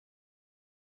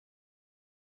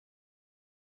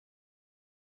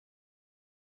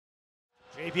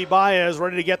JP Baez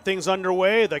ready to get things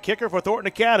underway. The kicker for Thornton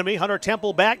Academy, Hunter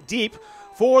Temple, back deep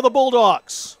for the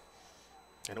Bulldogs.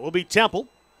 And it will be Temple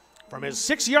from his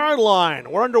 6-yard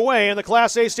line. We're underway in the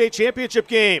Class A state championship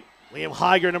game. Liam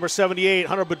Heiger, number 78,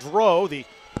 Hunter Bedreau, the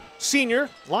senior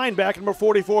linebacker, number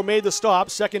 44, made the stop.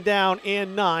 2nd down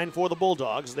and 9 for the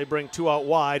Bulldogs. They bring 2 out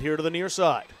wide here to the near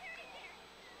side.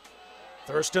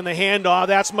 Thurston the handoff.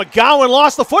 That's McGowan,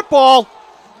 lost the football.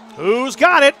 Who's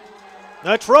got it?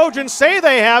 The Trojans say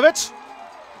they have it.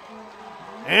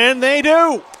 And they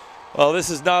do. Well,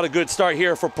 this is not a good start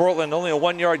here for Portland. Only a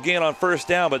 1-yard gain on 1st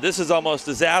down, but this is almost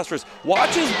disastrous.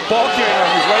 Watch his ball carrying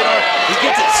on his right arm. He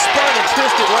gets it spun and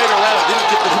twisted right around. Didn't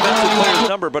get the defensive player's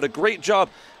number, but a great job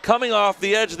coming off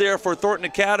the edge there for Thornton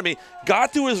Academy.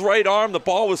 Got to his right arm. The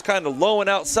ball was kind of low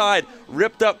and outside.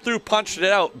 Ripped up through, punched it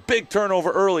out. Big turnover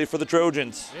early for the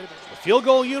Trojans. The field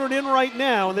goal unit in right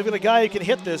now, and they've got a guy who can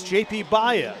hit this, JP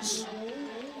Baez.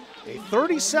 A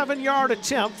 37-yard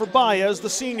attempt for Baez, the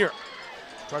senior.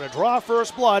 Trying to draw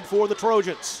first blood for the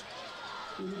Trojans.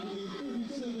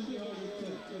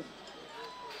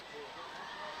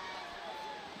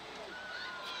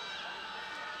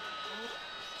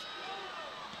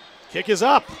 Kick is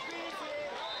up.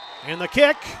 And the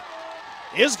kick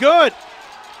is good.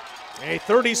 A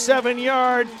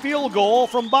 37-yard field goal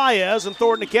from Baez, and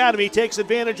Thornton Academy takes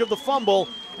advantage of the fumble,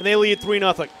 and they lead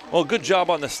 3-0. Well, good job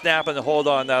on the snap and the hold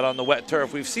on that on the wet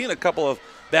turf. We've seen a couple of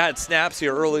bad snaps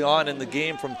here early on in the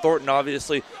game from Thornton.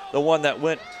 Obviously, the one that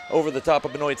went over the top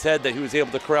of Benoit's head that he was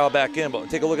able to corral back in. But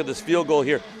take a look at this field goal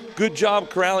here. Good job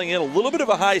corralling in. A little bit of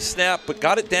a high snap, but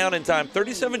got it down in time.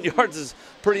 37 yards is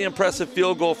pretty impressive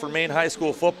field goal for Maine high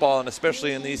school football, and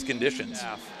especially in these conditions.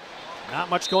 Not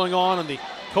much going on the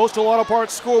Coastal Auto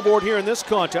Parts scoreboard here in this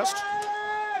contest.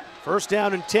 1st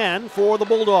down and 10 for the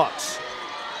Bulldogs.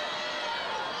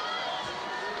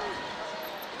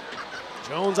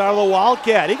 Jones out of the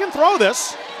Wildcat. He can throw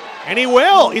this, and he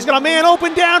will. He's got a man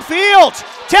open downfield.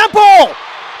 Temple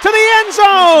to the end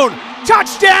zone.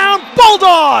 Touchdown,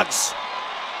 Bulldogs.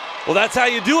 Well, that's how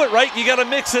you do it, right? You got to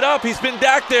mix it up. He's been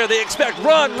back there. They expect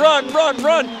run, run, run,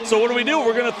 run. So what do?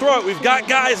 We're going to throw it. We've got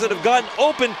guys that have gotten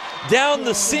open down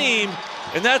the seam,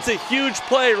 and that's a huge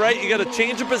play, right? You got to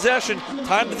change the possession.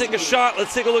 Time to take a shot.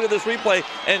 Let's take a look at this replay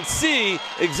and see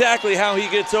exactly how he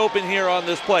gets open here on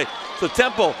this play. So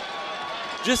Temple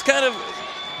just kind of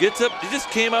gets up. He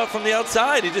just came out from the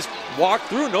outside. He just walked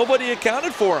through. Nobody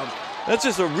accounted for him. That's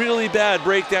just a really bad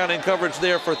breakdown in coverage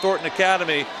there for Thornton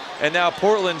Academy. And now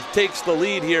Portland takes the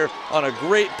lead here on a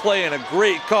great play and a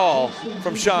great call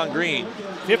from Sean Green.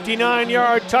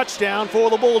 59-yard touchdown for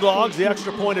the Bulldogs. The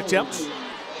extra point attempt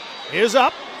is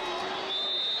up.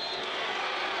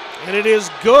 And it is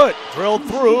good. Drilled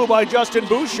through by Justin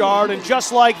Bouchard. And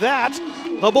just like that,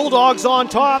 the Bulldogs on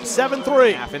top,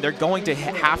 7-3. And they're going to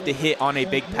have to hit on a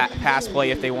big pass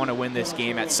play if they want to win this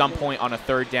game at some point on a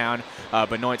 3rd down.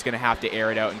 Benoit's going to have to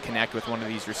air it out and connect with one of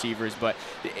these receivers. But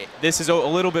this is a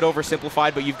little bit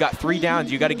oversimplified, but you've got 3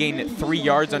 downs. You've got to gain 3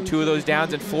 yards on 2 of those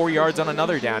downs and 4 yards on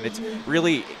another down. It's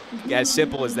really as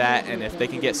simple as that. And if they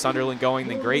can get Sunderland going,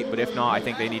 then great. But if not, I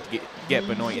think they need to get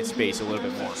Benoit in space a little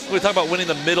bit more. We talk about winning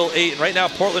the middle 8, and right now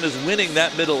Portland is winning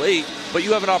that middle 8, but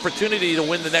you have an opportunity to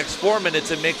win the next 4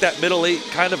 minutes and make that middle 8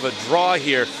 kind of a draw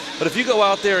here. But if you go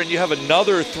out there and you have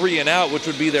another 3 and out, which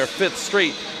would be their 5th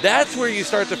straight, that's where you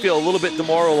start to feel a little bit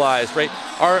demoralized, right?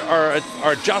 Our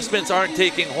adjustments aren't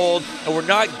taking hold, and we're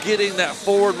not getting that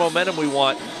forward momentum we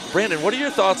want. Brandon, what are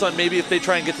your thoughts on maybe if they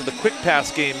try and get to the quick pass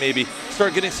game, maybe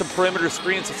start getting some perimeter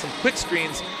screens and some quick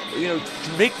screens, you know,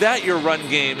 to make that your run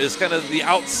game is kind of the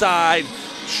outside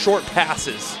short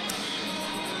passes?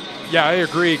 Yeah, I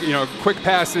agree. You know, quick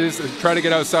passes and try to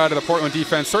get outside of the Portland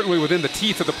defense. Certainly within the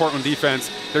teeth of the Portland defense,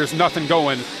 there's nothing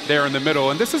going there in the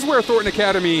middle. And this is where Thornton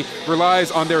Academy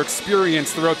relies on their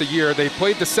experience throughout the year. They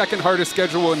played the 2nd hardest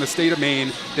schedule in the state of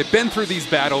Maine. They've been through these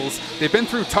battles. They've been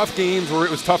through tough games where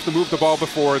it was tough to move the ball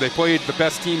before. They played the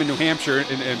best team in New Hampshire,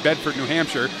 in Bedford, New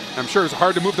Hampshire. I'm sure it's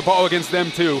hard to move the ball against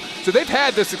them too. So they've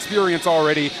had this experience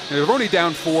already. They're only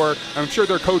down 4. I'm sure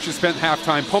their coaches spent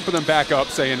halftime pumping them back up,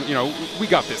 saying, you know, we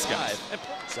got this, guys.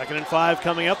 2nd and 5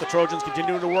 coming up. The Trojans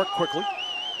continuing to work quickly.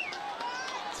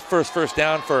 It's the first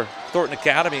down for Thornton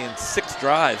Academy in 6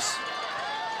 drives.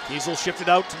 Kiesel shifted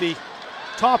out to the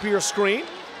top of your screen.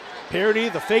 Parody,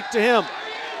 the fake to him.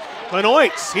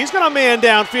 Benoit, he's got a man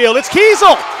downfield. It's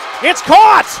Kiesel. It's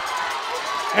caught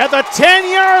at the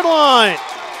 10-yard line.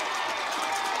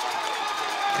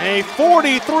 A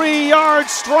 43-yard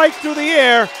strike through the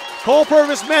air. Cole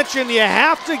Purvis mentioned you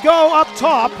have to go up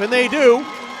top, and they do.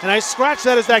 And I scratched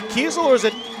that. Is that Kiesel, or is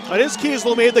it? It is Kiesel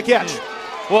who made the catch.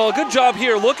 Well, a good job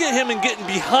here. Look at him and getting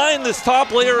behind this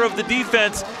top layer of the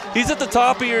defense. He's at the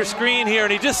top of your screen here,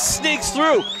 and he just sneaks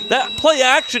through. That play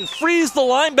action frees the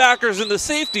linebackers and the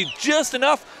safety just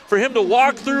enough for him to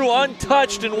walk through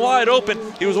untouched and wide open.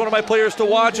 He was one of my players to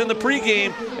watch in the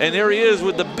pregame, and there he is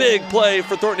with the big play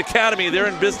for Thornton Academy. They're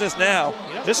in business now.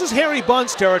 This is Harry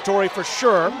Bunt's territory for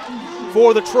sure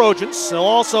for the Trojans. They'll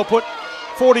also put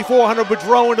 4,400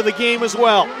 Boudreau into the game as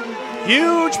well.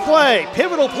 Huge play,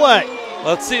 pivotal play.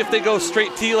 Let's see if they go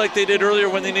straight T like they did earlier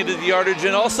when they needed the yardage.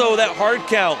 And also that hard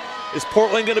count. Is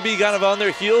Portland going to be kind of on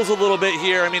their heels a little bit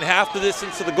here? I mean, half the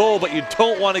distance to the goal, but you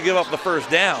don't want to give up the first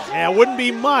down. Yeah, it wouldn't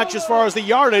be much as far as the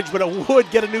yardage, but it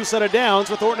would get a new set of downs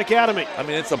for Thornton Academy. I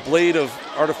mean, it's a blade of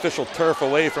artificial turf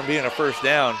away from being a first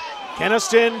down.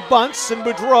 Keniston, Bunts, and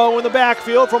Boudreau in the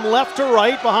backfield from left to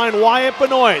right behind Wyatt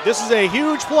Benoit. This is a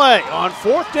huge play on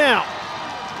 4th down.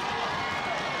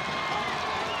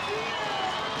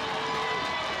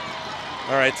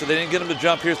 All right, so they didn't get him to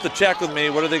jump. Here's the check with me.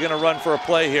 What are they going to run for a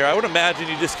play here? I would imagine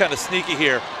you just kind of sneaky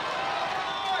here.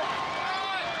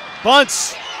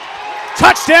 Bunts.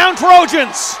 Touchdown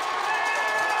Trojans.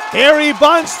 Harry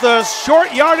Bunts, the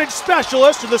short yardage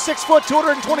specialist, the 6',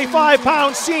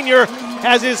 225-pound senior,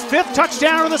 has his 5th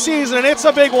touchdown of the season, and it's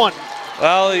a big one.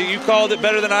 Well, you called it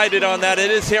better than I did on that.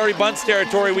 It is Harry Bunt's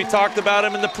territory. We talked about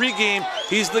him in the pregame.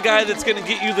 He's the guy that's going to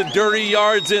get you the dirty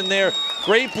yards in there.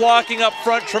 Great blocking up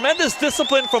front. Tremendous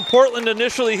discipline from Portland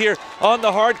initially here on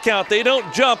the hard count. They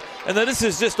don't jump, and then this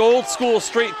is just old school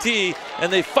straight T,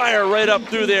 and they fire right up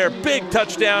through there. Big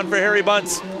touchdown for Harry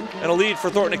Bunts and a lead for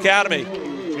Thornton Academy.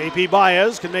 JP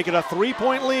Baez can make it a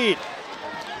 3-point lead.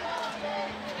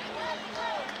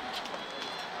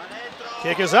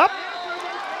 Kick is up.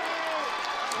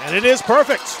 And it is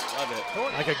perfect. Love it.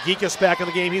 Like a Geekus back in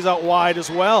the game, he's out wide as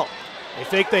well. They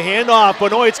fake the handoff.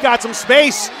 Benoit's got some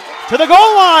space to the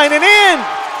goal line and in.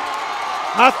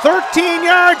 A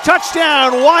 13-yard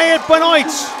touchdown, Wyatt Benoit.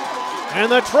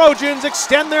 And the Trojans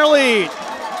extend their lead.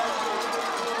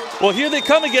 Well, here they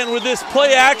come again with this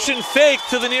play action fake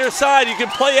to the near side. You can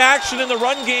play action in the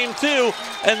run game too,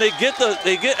 and they get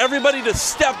everybody to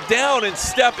step down and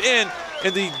step in.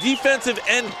 And the defensive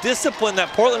end discipline that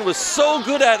Portland was so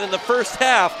good at in the first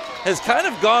half has kind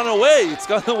of gone away. It's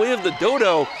gone the way of the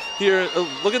dodo here.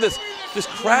 Look at this, just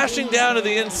crashing down to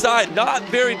the inside. Not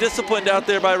very disciplined out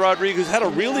there by Rodriguez, who's had a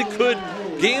really good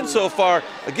game so far.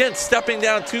 Again, stepping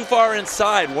down too far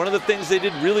inside. One of the things they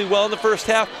did really well in the first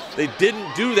half, they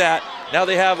didn't do that. Now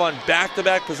they have on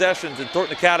back-to-back possessions, and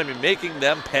Thornton Academy making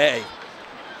them pay.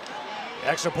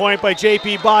 Extra point by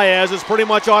JP Baez is pretty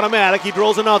much automatic. He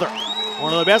drills another.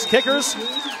 One of the best kickers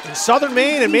in Southern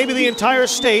Maine and maybe the entire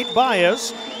state.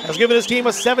 Baez has given his team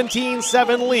a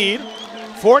 17-7 lead.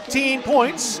 14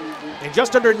 points in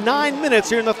just under 9 minutes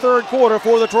here in the third quarter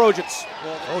for the Trojans.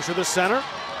 Motion to the center.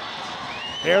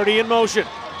 Parity in motion.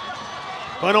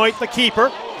 Benoit the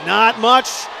keeper. Not much.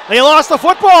 They lost the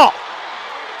football.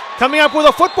 Coming up with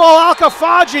a football,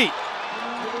 Al-Kafaji.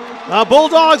 The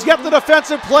Bulldogs get the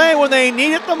defensive play when they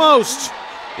need it the most.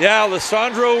 Yeah,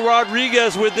 Alessandro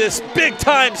Rodriguez with this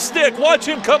big-time stick. Watch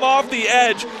him come off the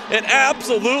edge and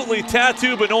absolutely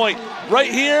tattoo Benoit. Right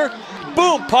here,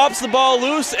 boom, pops the ball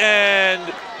loose, and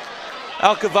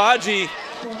Al-Kafaji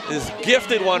is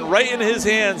gifted one right in his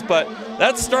hands, but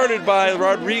that's started by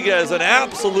Rodriguez, an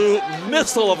absolute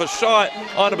missile of a shot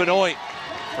on Benoit.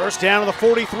 First down to the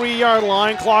 43-yard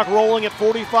line, clock rolling at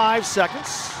 45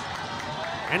 seconds.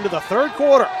 End of the third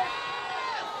quarter.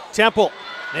 Temple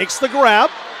makes the grab,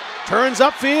 turns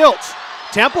upfield.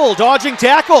 Temple dodging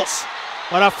tackles,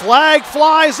 but a flag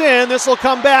flies in. This will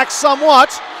come back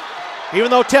somewhat.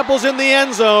 Even though Temple's in the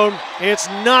end zone, it's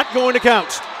not going to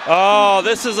count. Oh,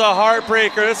 this is a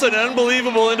heartbreaker. This is an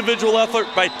unbelievable individual effort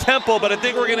by Temple, but I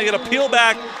think we're going to get a peel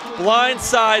back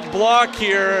blindside block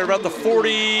here around the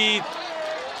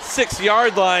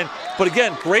 46-yard line. But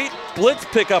again, great blitz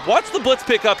pickup. Watch the blitz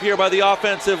pickup here by the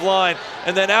offensive line.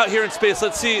 And then out here in space,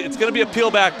 let's see, it's going to be a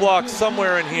peel back block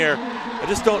somewhere in here. I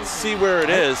just don't see where it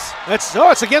is. It's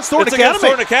against Thornton Academy. Against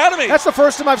Thornton Academy. That's the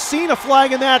first time I've seen a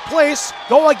flag in that place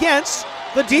go against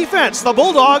the defense. The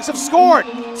Bulldogs have scored.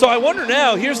 So I wonder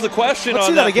now, here's the question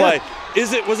on that play.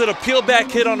 Was it a peel back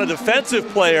hit on a defensive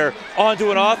player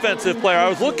onto an offensive player? I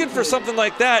was looking for something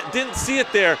like that, didn't see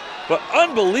it there, but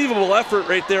unbelievable effort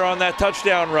right there on that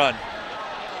touchdown run.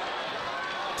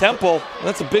 Temple,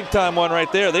 that's a big time one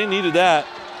right there. They needed that.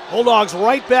 Bulldogs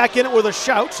right back in it with a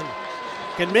shout and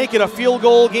can make it a field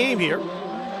goal game here.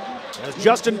 As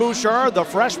Justin Bouchard, the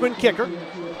freshman kicker,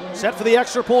 set for the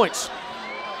extra points.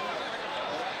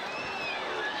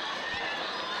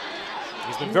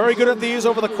 He's been very good at these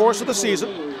over the course of the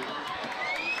season.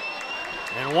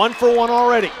 And And 1 for 1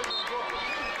 already.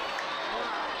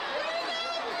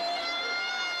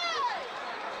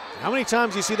 How many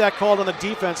times do you see that called on the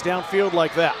defense downfield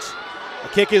like that? The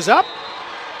kick is up,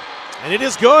 and it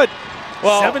is good.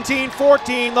 Well,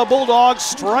 17-14, the Bulldogs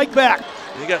strike back.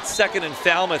 You got second and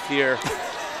Falmouth here.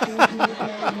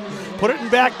 Put it in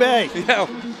Back Bay. Yeah,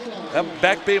 that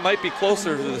Back Bay might be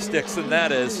closer to the sticks than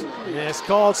that is. Yeah, it's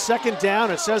called second down.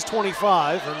 It says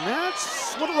 25, and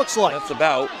that's what it looks like. That's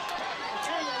about.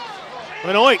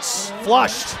 Benoit's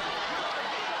flushed.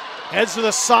 Heads to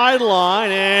the sideline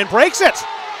and breaks it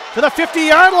to the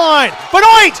 50-yard line.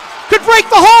 Benoit could break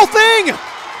the whole thing.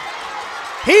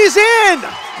 He's in.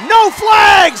 No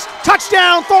flags.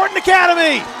 Touchdown, Thornton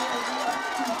Academy.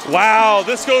 Wow,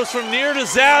 this goes from near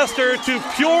disaster to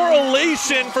pure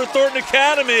elation for Thornton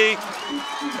Academy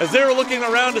as they were looking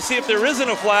around to see if there isn't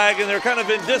a flag, and they're kind of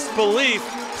in disbelief.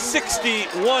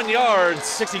 61 yards.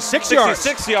 66 yards.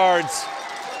 66 yards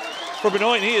for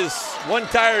Benoit. He is one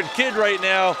tired kid right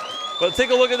now. But take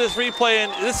a look at this replay,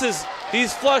 and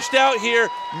he's flushed out here.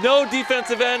 No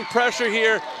defensive end pressure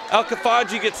here.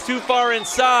 Al-Kafaji gets too far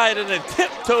inside and then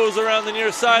tiptoes around the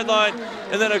near sideline.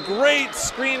 And then a great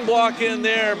screen block in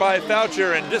there by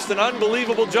Foucher, and just an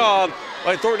unbelievable job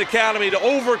by Thornton Academy to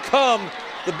overcome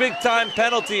the big-time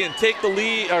penalty and take the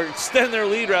lead, or extend their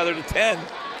lead rather, to 10.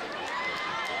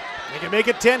 They can make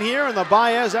it 10 here in the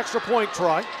Baez extra point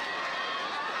try.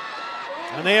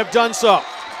 And they have done so.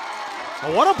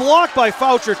 Well, what a block by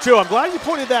Foucher, too. I'm glad you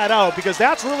pointed that out, because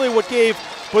that's really what gave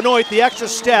Benoit the extra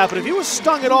step. And if he was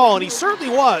stung at all, and he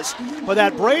certainly was, by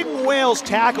that Braden Wales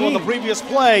tackle in the previous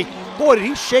play, boy, did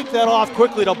he shake that off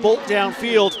quickly to bolt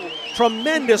downfield.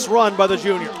 Tremendous run by the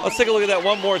junior. Let's take a look at that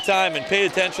one more time and pay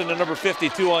attention to number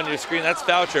 52 on your screen. That's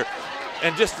Foucher.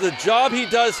 And just the job he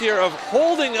does here of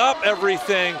holding up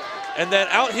everything, and then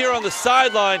out here on the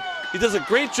sideline, he does a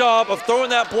great job of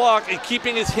throwing that block and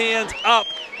keeping his hands up.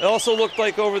 It also looked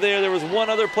like over there was one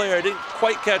other player I didn't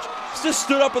quite catch. He just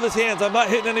stood up with his hands. I'm not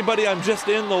hitting anybody, I'm just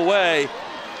in the way.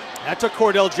 That took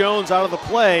Cordell Jones out of the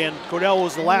play, and Cordell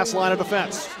was the last line of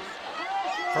defense.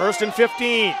 1st and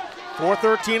 15,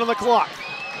 4:13 on the clock.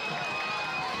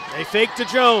 They fake to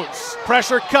Jones.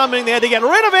 Pressure coming, they had to get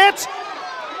rid of it.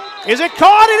 Is it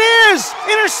caught? It is!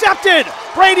 Intercepted!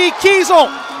 Brady Kiesel.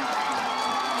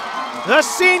 The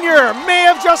senior may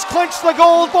have just clinched the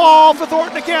gold ball for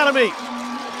Thornton Academy.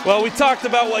 Well, we talked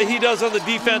about what he does on the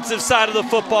defensive side of the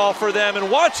football for them,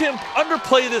 and watch him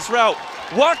underplay this route.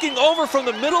 Walking over from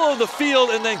the middle of the field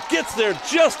and then gets there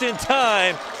just in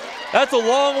time. That's a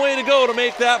long way to go to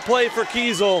make that play for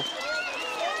Kiesel.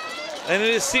 And in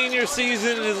his senior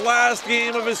season, in his last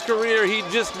game of his career, he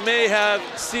just may have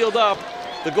sealed up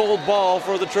the gold ball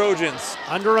for the Trojans.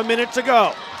 Under a minute to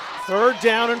go. 3rd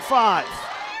down and 5.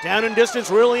 Down in distance,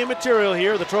 really immaterial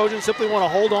here. The Trojans simply want to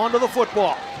hold on to the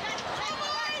football.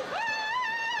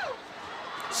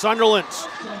 Sunderland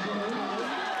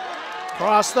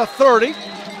across the 30.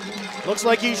 Looks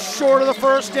like he's short of the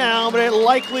first down, but it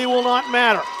likely will not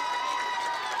matter.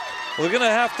 We're going to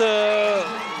have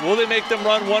to, will they make them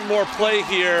run one more play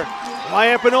here?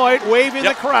 Wyatt Benoit waving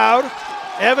the crowd.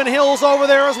 Evan Hill's over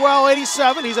there as well,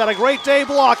 87. He's had a great day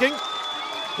blocking.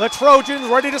 The Trojans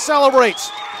ready to celebrate.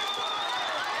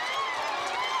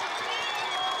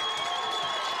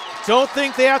 Don't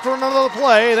think they have to run another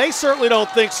play. They certainly don't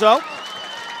think so.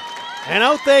 And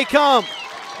out they come.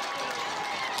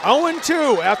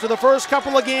 0-2 after the first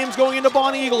couple of games going into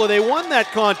Bonnie Eagle. They won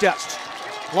that contest.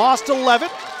 Lost to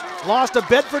Leavitt. Lost to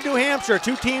Bedford, New Hampshire.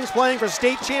 2 teams playing for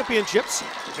state championships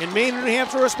in Maine and New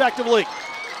Hampshire respectively.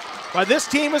 But this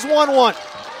team has won one.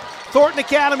 Thornton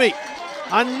Academy.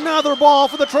 Another ball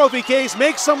for the trophy case.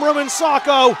 Makes some room in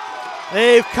Saco.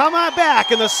 They've come back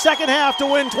in the second half to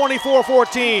win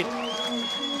 24-14.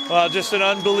 Well, just an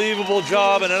unbelievable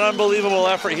job and an unbelievable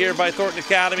effort here by Thornton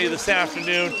Academy this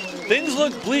afternoon. Things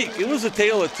looked bleak. It was a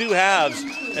tale of 2 halves,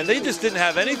 and they just didn't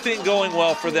have anything going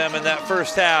well for them in that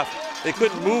first half. They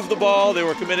couldn't move the ball. They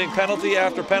were committing penalty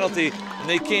after penalty, and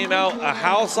they came out a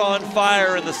house on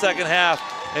fire in the second half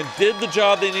and did the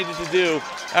job they needed to do.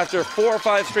 After 4 or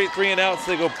 5 straight 3-and-outs,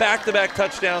 they go back-to-back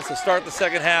touchdowns to start the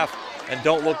second half and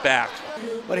don't look back.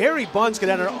 But Harry Bunce could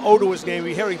add an O to his name,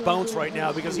 Harry Bounce right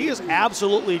now, because he is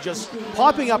absolutely just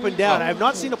popping up and down. I have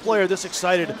not seen a player this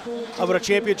excited about a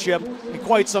championship in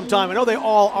quite some time. I know they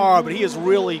all are, but he is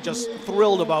really just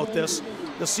thrilled about this,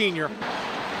 the senior.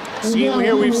 Scene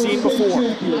here we've seen before.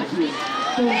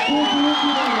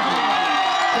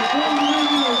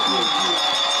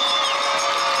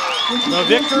 The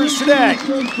victors today.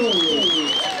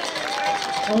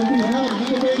 On behalf of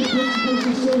the Lady Principals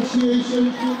Association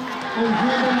and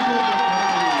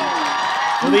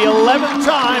for the 11th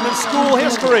time in school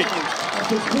history.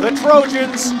 The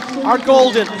Trojans are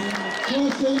golden.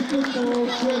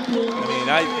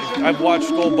 I mean, I've watched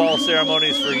gold ball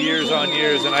ceremonies for years on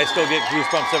years, and I still get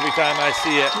goosebumps every time I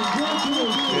see it.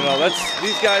 You know,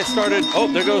 these guys started. Oh,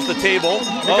 there goes the table.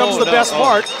 Here comes the best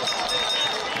part.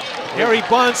 Harry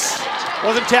Bunce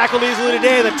wasn't tackled easily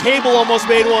today. The table almost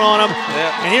made one on him.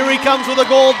 Yeah. And here he comes with a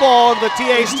gold ball to the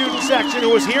TA student section, who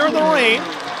was here in the rain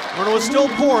when it was still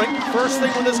pouring. First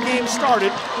thing when this game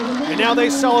started. And now they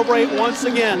celebrate once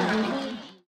again.